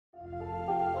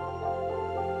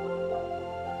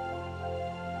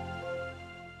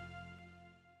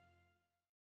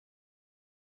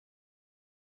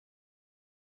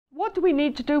what do we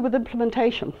need to do with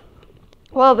implementation?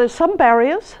 Well, there's some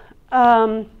barriers.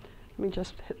 Let me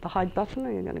just hit the hide button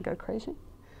or you're going to go crazy.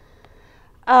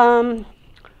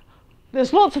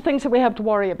 There's lots of things that we have to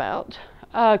worry about.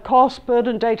 Cost,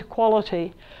 burden, data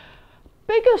quality.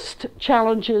 Biggest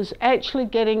challenge is actually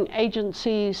getting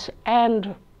agencies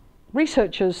and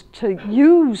researchers to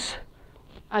use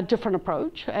a different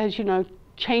approach. As you know,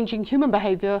 changing human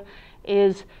behavior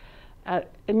is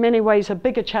in many ways a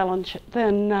bigger challenge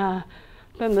than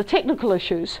the technical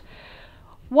issues.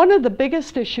 One of the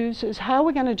biggest issues is how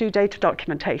we're going to do data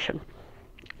documentation.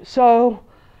 So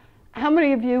how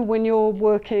many of you, when you're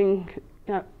working,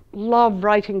 love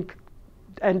writing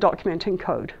and documenting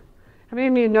code? How many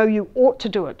of you know you ought to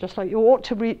do it, just like you ought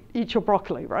to eat your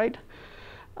broccoli, right?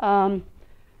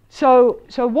 So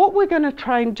what we're going to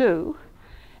try and do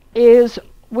is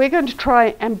we're going to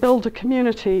try and build a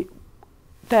community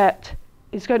that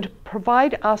is going to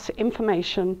provide us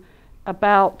information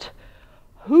about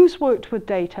who's worked with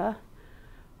data,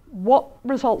 what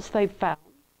results they've found,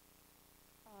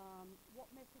 what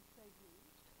methods they've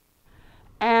used,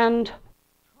 and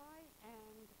try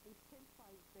and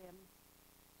incentivize them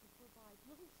to provide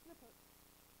little snippets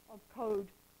of code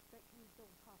that can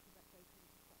build part of that data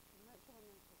infrastructure. And that's what I'm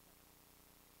going to talk about.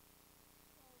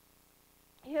 So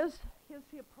here's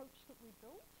the approach that we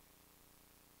built.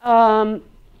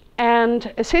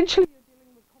 And essentially you're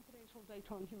dealing with confidential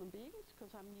data on human beings,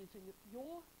 because I'm using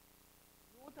your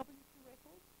W2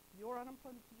 records, your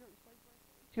unemployment insurance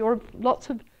records, your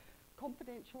lots of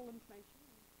confidential information.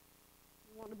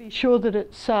 You want to be sure that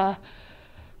it's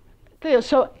there.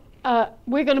 So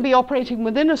we're going to be operating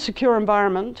within a secure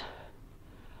environment.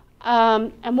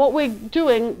 And what we're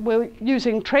doing, we're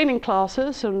using training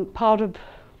classes, and part of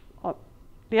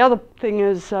the other thing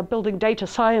is building data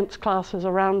science classes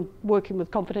around working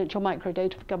with confidential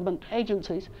microdata for government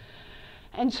agencies.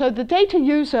 And so the data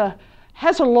user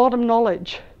has a lot of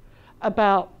knowledge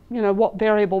about, what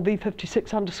variable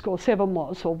v56_7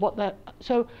 was, or what that.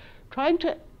 So trying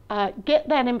to get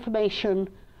that information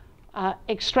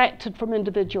extracted from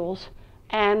individuals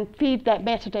and feed that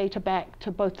metadata back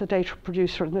to both the data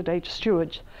producer and the data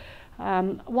stewards.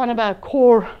 One of our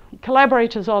core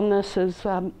collaborators on this is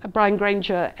Brian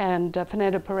Granger and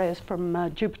Fernando Perez from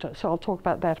Jupyter, so I'll talk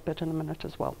about that a bit in a minute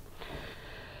as well.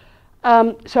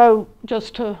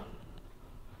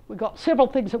 We've got several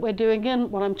things that we're doing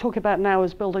in. What I'm talking about now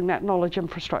is building that knowledge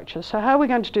infrastructure. So how are we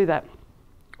going to do that?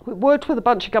 We've worked with a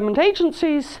bunch of government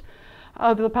agencies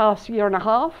over the past year and a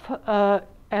half,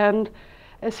 and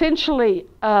essentially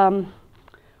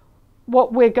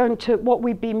what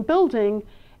we've been building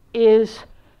is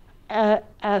a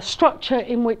structure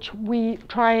in which we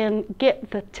try and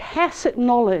get the tacit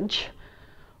knowledge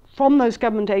from those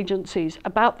government agencies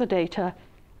about the data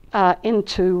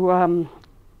into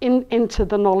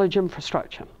the knowledge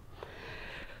infrastructure.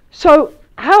 So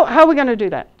how are we going to do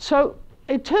that? So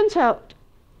it turns out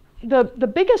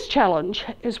the biggest challenge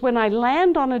is when I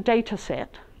land on a data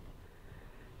set,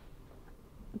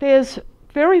 there's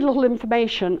very little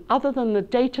information other than the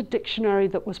data dictionary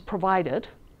that was provided.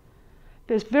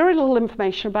 There's very little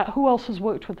information about who else has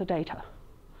worked with the data.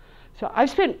 So I've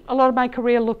spent a lot of my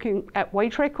career looking at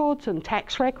wage records and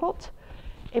tax records.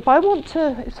 If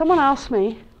someone asks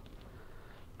me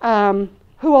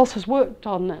who else has worked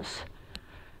on this,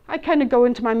 I kind of go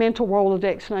into my mental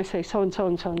Rolodex and I say so-and-so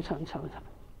and so-and-so and so-and-so.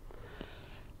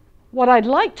 What I'd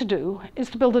like to do is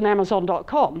to build an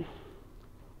Amazon.com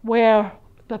where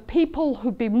the people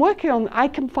who've been working on, I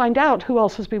can find out who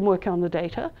else has been working on the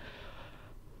data,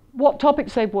 what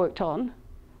topics they've worked on,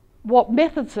 what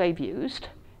methods they've used,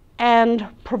 and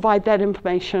provide that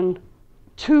information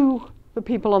to the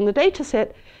people on the data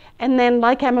set. And then,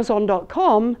 like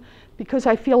Amazon.com, because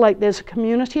I feel like there's a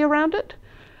community around it,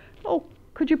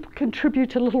 could you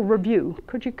contribute a little review?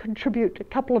 Could you contribute a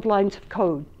couple of lines of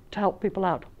code to help people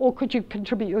out? Or could you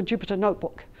contribute your Jupyter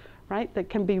notebook, right, that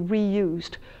can be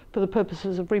reused for the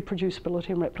purposes of reproducibility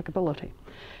and replicability?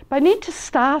 But I need to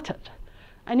start it.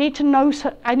 I need to know,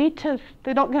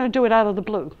 they're not going to do it out of the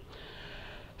blue.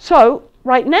 So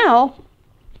right now,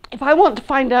 if I want to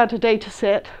find out a data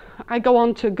set, I go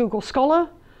on to Google Scholar,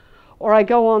 or I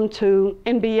go on to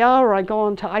NBER, or I go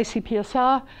on to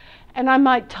ICPSR, and I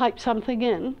might type something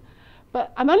in.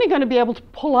 But I'm only going to be able to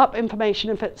pull up information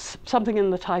if it's something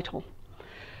in the title.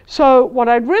 So what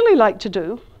I'd really like to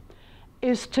do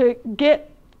is to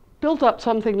build up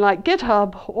something like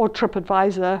GitHub or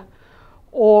TripAdvisor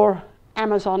or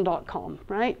Amazon.com,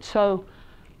 right? So,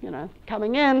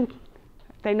 coming in,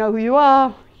 they know who you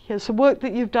are, here's the work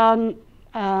that you've done,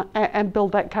 and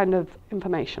build that kind of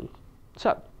information.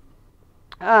 So,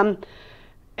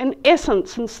 in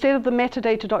essence, instead of the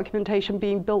metadata documentation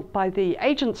being built by the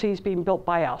agencies, being built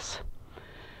by us.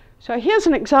 So here's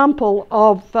an example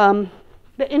of the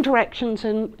interactions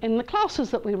in the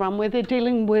classes that we run, where they're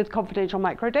dealing with confidential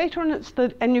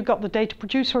microdata, and you've got the data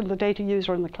producer and the data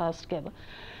user in the class together.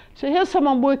 So here's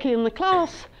someone working in the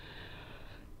class,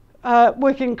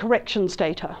 working corrections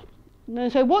data. And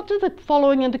they say, what do the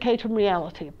following indicate in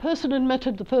reality? A person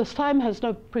admitted the first time has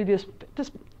no previous,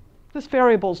 this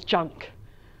variable's junk.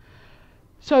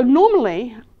 So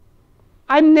normally,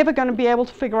 I'm never going to be able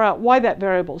to figure out why that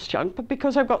variable's junk, but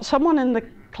because I've got someone in the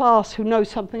class who knows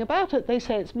something about it, they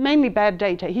say it's mainly bad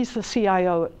data. He's the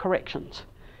CIO at corrections.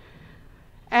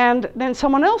 And then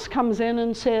someone else comes in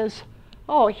and says,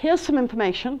 oh, here's some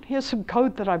information, here's some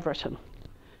code that I've written.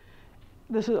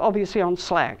 This is obviously on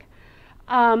Slack.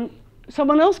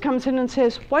 Someone else comes in and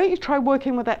says, why don't you try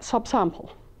working with that subsample?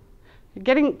 You're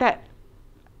getting that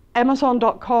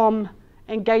Amazon.com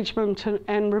engagement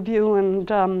and review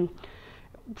and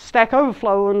Stack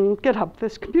Overflow and GitHub.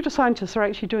 This computer scientists are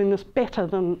actually doing this better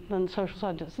than social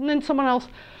scientists. And then someone else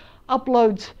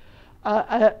uploads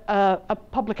a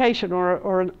publication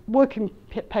or a working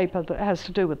paper that has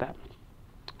to do with that.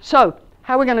 So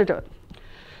how are we going to do it?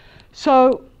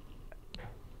 So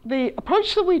the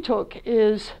approach that we took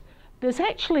is there's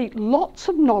actually lots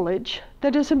of knowledge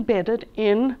that is embedded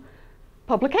in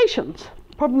publications.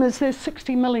 The problem is there's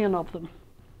 60 million of them,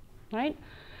 right?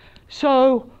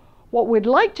 So what we'd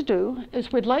like to do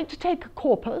is we'd like to take a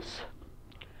corpus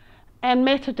and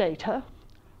metadata,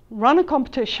 run a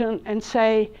competition and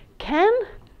say, can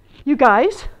you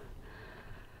guys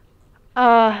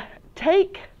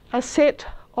take a set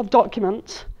of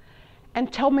documents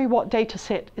and tell me what data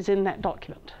set is in that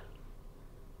document,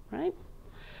 right?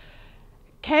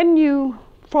 Can you,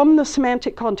 from the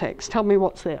semantic context, tell me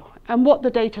what's there and what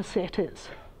the data set is,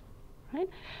 right?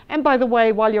 And by the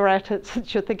way, while you're at it,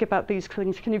 since you're thinking about these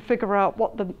things, can you figure out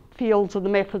what the fields and the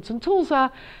methods and tools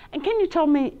are? And can you tell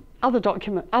me other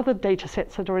data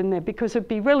sets that are in there? Because it'd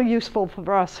be really useful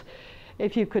for us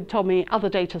if you could tell me other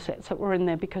data sets that were in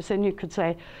there, because then you could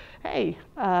say, hey,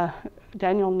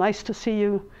 Daniel, nice to see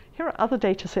you. Here are other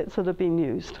data sets that have been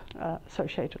used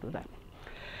associated with that.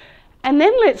 And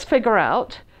then let's figure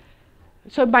out,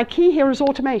 so my key here is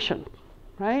automation,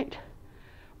 right?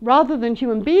 Rather than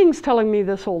human beings telling me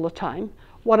this all the time,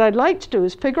 what I'd like to do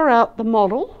is figure out the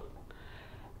model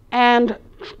and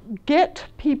get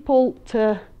people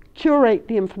to curate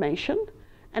the information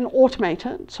and automate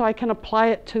it so I can apply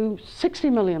it to 60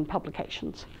 million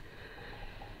publications.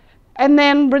 And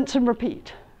then rinse and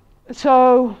repeat.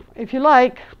 So if you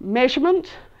like,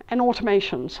 measurement and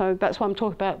automation. So that's why I'm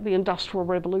talking about the industrial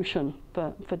revolution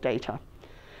for data.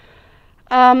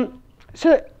 And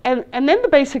then the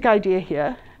basic idea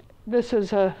here, this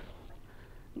is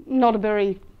not a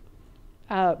very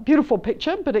beautiful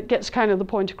picture, but it gets kind of the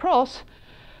point across.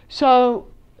 So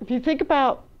if you think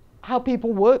about how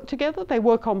people work together, they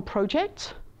work on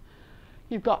projects.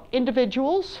 You've got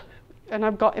individuals, and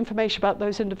I've got information about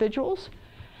those individuals.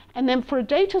 And then for a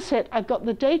data set, I've got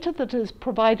the data that is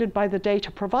provided by the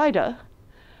data provider,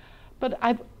 but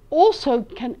I've also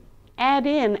can add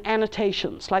in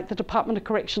annotations, like the Department of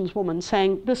Corrections woman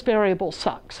saying, this variable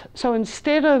sucks. So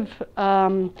instead of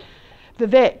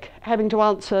Vivek having to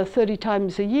answer 30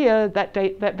 times a year, that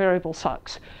variable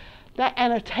sucks. That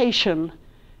annotation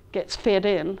gets fed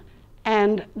in,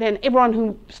 and then everyone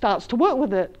who starts to work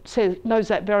with it knows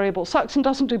that variable sucks and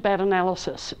doesn't do bad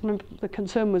analysis. Remember, the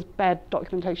concern was bad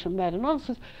documentation and bad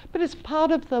analysis, but it's part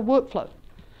of the workflow.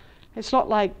 It's not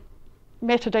like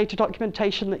metadata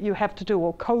documentation that you have to do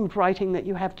or code writing that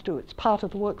you have to do. It's part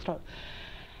of the workflow.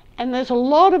 And there's a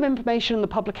lot of information in the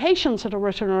publications that are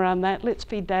written around that. Let's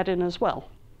feed that in as well.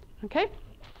 Okay?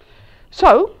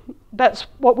 So that's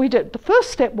what we did. The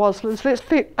first step was let's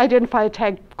identify a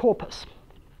tagged corpus.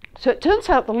 So it turns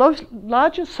out the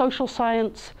largest social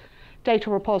science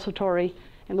data repository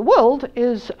in the world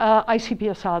is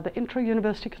ICPSR, the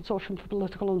Intra-University Consortium for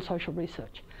Political and Social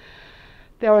Research.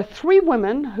 There are 3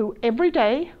 women who every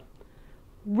day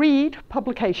read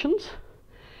publications,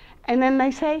 and then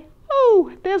they say,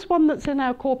 oh, there's one that's in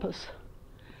our corpus.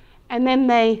 And then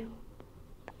they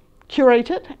curate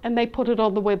it, and they put it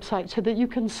on the website so that you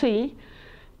can see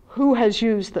who has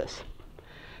used this.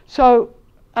 So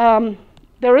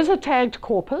there is a tagged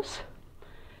corpus.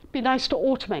 It'd be nice to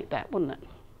automate that, wouldn't it?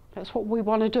 That's what we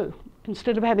want to do.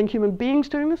 Instead of having human beings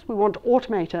doing this, we want to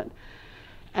automate it.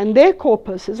 And their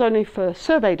corpus is only for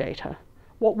survey data.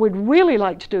 What we'd really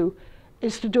like to do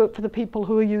is to do it for the people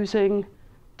who are using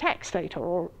tax data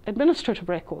or administrative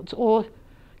records or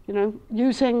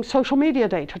using social media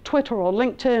data, Twitter or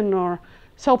LinkedIn or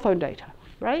cell phone data.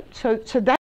 right? So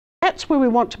that's where we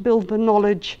want to build the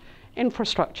knowledge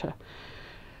infrastructure.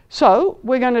 So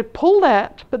we're going to pull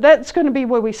that, but that's going to be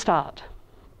where we start.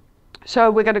 So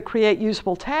we're going to create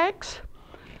usable tags.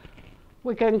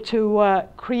 We're going to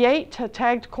create a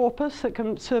tagged corpus that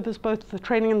can serve as both the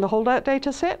training and the holdout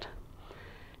data set.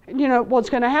 You know, what's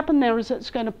going to happen there is it's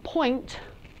going to point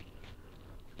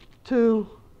to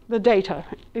the data.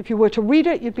 If you were to read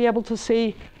it, you'd be able to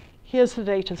see, here's the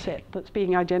data set that's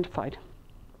being identified.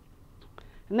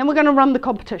 And then we're going to run the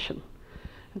competition.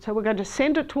 And so we're going to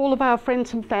send it to all of our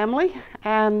friends and family.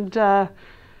 And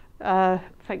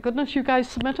thank goodness you guys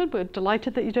submitted. We're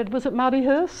delighted that you did. Was it Marty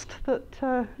Hurst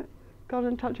that got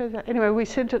in touch with you? Anyway, we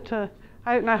sent it to,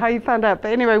 I don't know how you found out,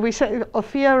 but anyway, we sent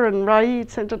Ophir and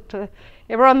Raid sent it to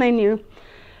everyone they knew.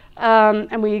 And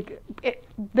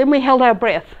then we held our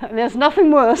breath. And there's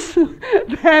nothing worse than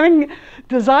having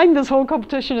designed this whole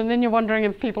competition and then you're wondering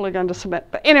if people are going to submit.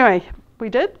 But anyway, we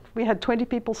did. We had 20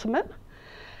 people submit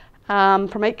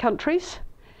from 8 countries.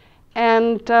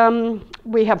 And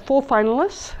we have 4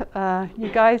 finalists. You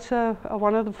guys are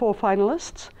one of the 4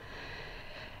 finalists.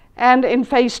 And in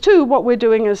phase 2, what we're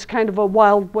doing is kind of a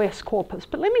Wild West corpus.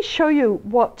 But let me show you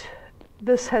what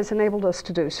this has enabled us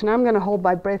to do. So now I'm going to hold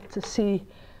my breath to see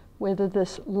whether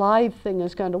this live thing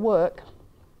is going to work.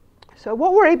 So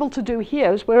what we're able to do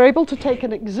here is we're able to take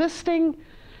an existing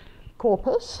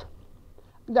corpus,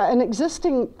 an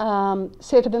existing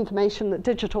set of information that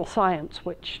Digital Science,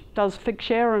 which does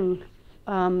Figshare,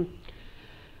 and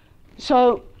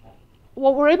so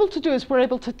what we're able to do is we're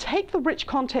able to take the rich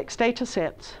context data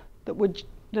sets that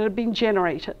have been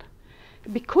generated.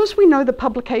 Because we know the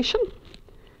publication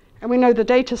and we know the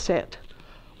data set,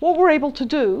 what we're able to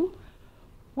do,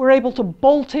 we're able to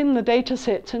bolt in the data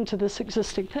sets into this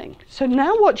existing thing. So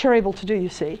now what you're able to do, you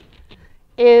see,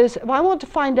 is if I want to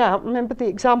find out, remember the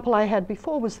example I had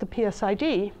before was the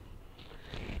PSID,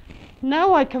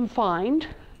 now I can find,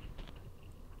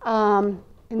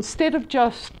 instead of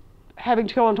just having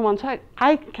to go onto one site,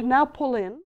 I can now pull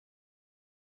in